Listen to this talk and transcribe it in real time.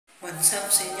What's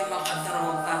up sa inyo mga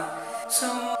kataropa?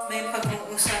 So, may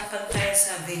pag-uusapan tayo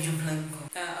sa video vlog ko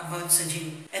about sa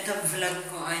gym. Itong vlog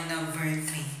ko ay number 3.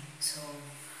 So,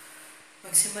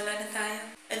 magsimula na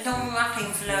tayo. Itong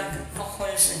aking vlog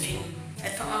tungkol sa gym.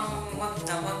 Ito ang wag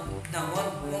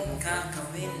mong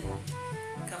gagawin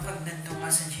kapag nandun ka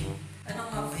sa gym.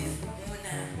 Ano nga ba yun?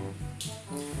 Una,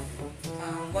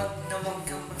 wag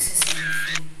kang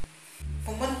magsiselfie.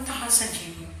 Pumunta ka sa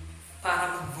gym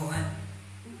para magbuhat.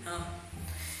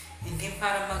 Hindi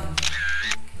para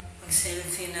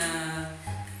mag-selfie na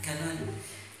gano'n.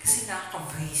 Kasi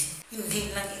nakaka-brace. Hindi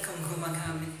lang ikaw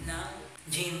gumagamit ng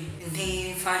gym.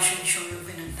 Hindi fashion show yung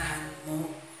pinuntahan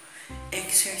mo.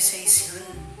 Exercise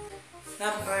yun.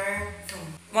 Number 2.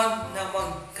 Wag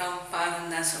kang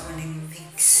parang nasa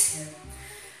Olympics. Yan.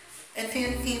 Ito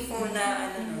yung tipo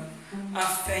na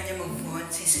after niya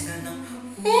magbuhat, sisigaw ng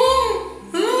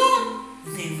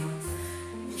diba?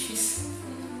 Which is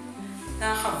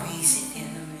nakaka-visit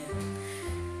yan naman.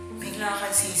 Bigla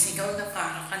kang sisigaw na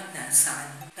parang kang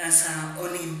nasa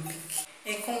Olympic.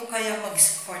 Kung kaya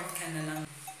mag-sport ka na lang.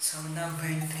 So, number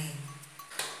 3.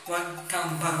 Huwag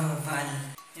kang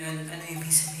barubal. Yun, ano ibig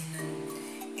sabihin nun?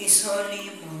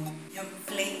 Isoli mo yung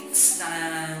plates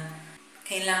na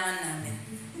kailangan namin.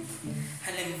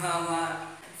 Halimbawa,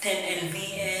 10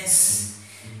 lbs,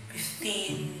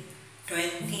 15,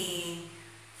 20,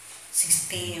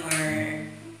 60, or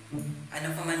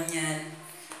ano pa man yan,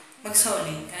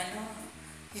 magsoli ka, no?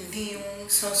 Hindi yung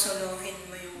sosolohin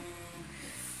mo yung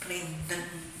plate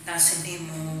tapos hindi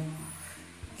mo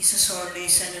isosoli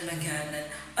sa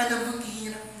lalagyanan. Ano bang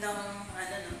hirap ng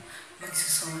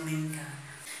magsasolin ka?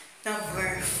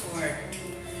 Number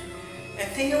 4.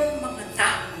 Ito yung mga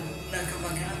tao na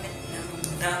gumagamit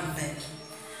ng dumbbell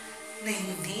na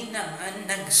hindi naman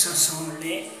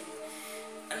nagsosoli.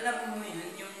 Alam mo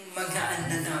yun, yung magaan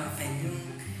na dumbbell,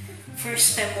 yung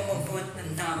first time mo magbuhat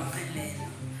ng dumbbell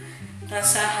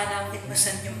tapos hahanapin mo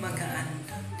saan yung magaan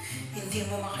doon. Hindi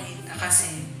mo makita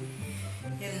kasi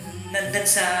yung nandun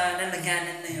sa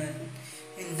lalagyanan na yun,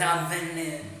 yung dumbbell na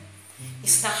yun,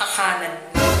 is nakakalat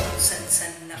mo kung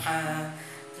saan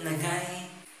nakalagay.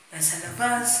 Nasa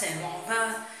labas, ewan ko ba.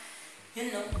 Yun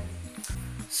no.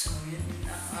 So yun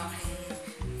ang aking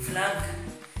vlog.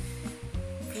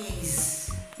 Peace.